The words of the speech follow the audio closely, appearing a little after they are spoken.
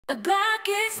A back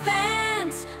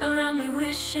expands around me,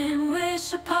 wish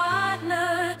a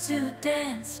partner to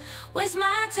dance. Waste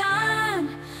my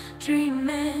time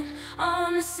dreaming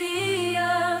on a sea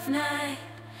of night,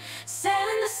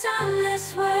 sailing the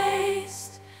sunless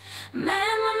waste.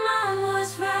 Man, my mom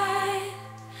was right.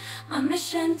 My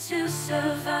mission to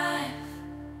survive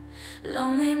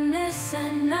loneliness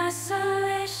and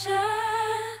isolation.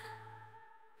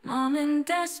 Mom in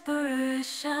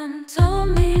desperation told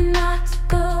me not to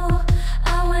go.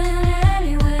 I went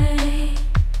anyway.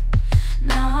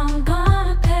 Now I'm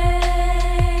gonna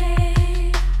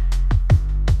pay.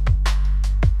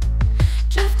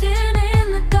 Drifting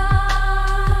in the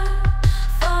dark,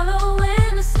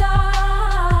 following the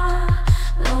star.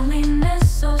 Loneliness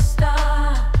so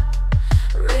stark.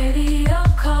 Radio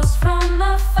calls from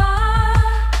afar.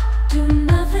 Do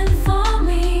nothing for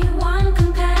me, one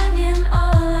companion,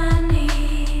 all I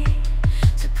need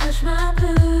to push my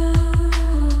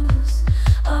blues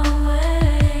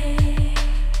away.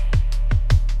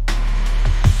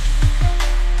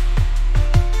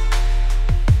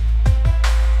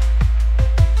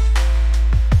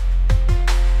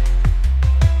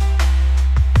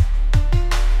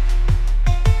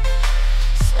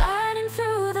 Sliding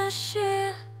through the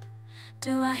ship,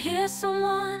 do I hear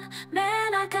someone?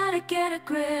 Man, I gotta get a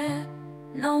grip.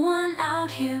 No one out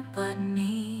here but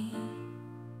me,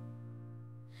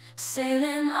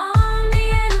 sailing on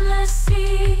the endless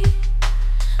sea.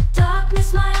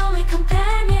 Darkness my only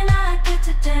companion, I get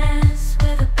to dance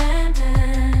with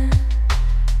abandon.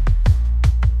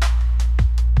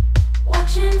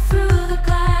 Watching through the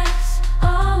glass,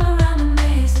 all around a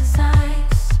maze of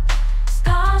sights.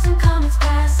 Stars and comets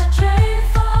pass, I trade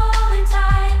falling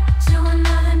tight to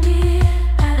another near,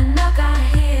 at a knock I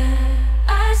hear.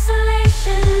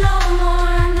 Isolation no more,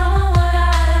 I know what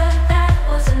I heard. That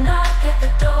was a knock at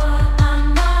the door. My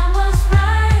mom was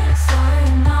right,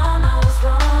 sorry mom, I was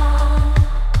wrong.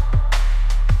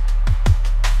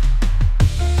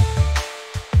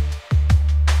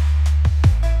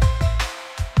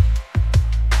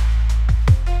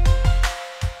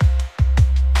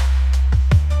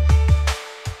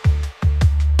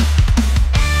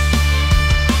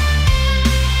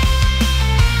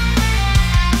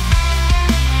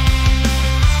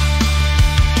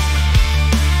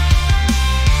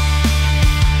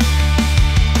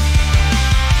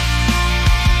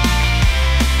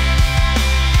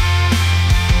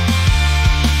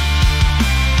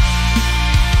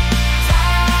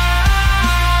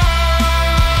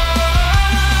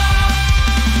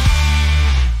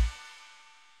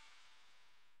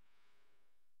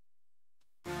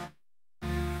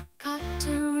 Got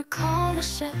to recall the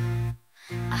ship.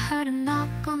 I heard a knock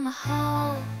on the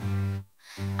hull.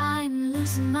 I'm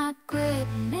losing my grip.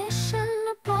 Mission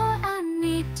report, I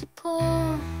need to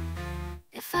pull.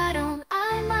 If I don't,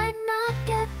 I might not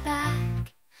get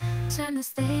back. Turn this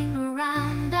thing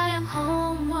around, I am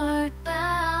homeward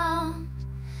bound.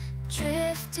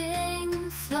 Drifting,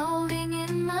 floating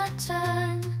in my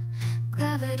turn.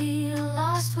 Gravity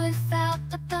lost without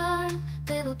the burn.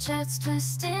 Little jets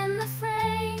twist in the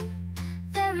frame.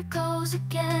 There it goes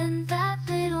again, that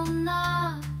little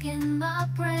knock in my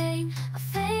brain. A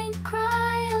faint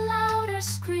cry, a louder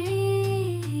scream.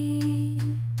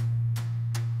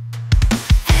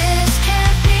 This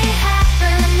can't be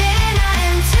happening, I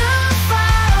am too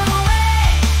far away.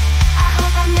 I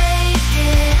hope I make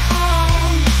it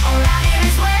home, or out here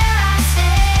is where I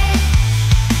stay.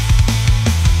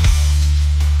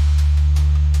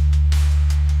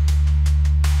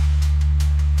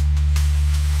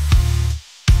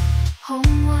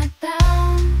 Homeward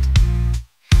bound.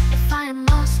 If I am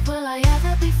lost, will I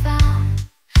ever be found?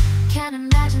 Can't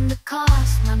imagine the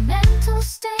cost. My mental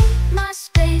state, my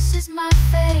space is my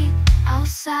fate.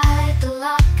 Outside the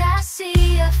lock I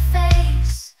see a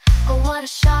face. Oh, what a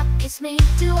shock it's me.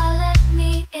 Do I let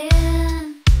me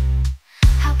in?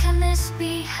 How can this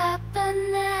be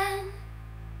happening?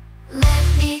 Let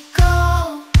me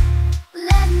go,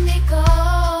 let me go.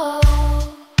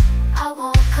 I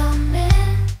won't come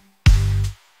in.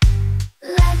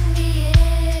 Let me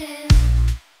in.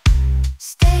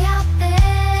 Stay out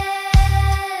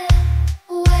there,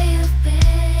 where you've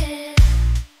been.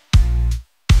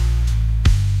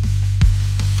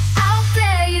 Out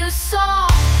there you saw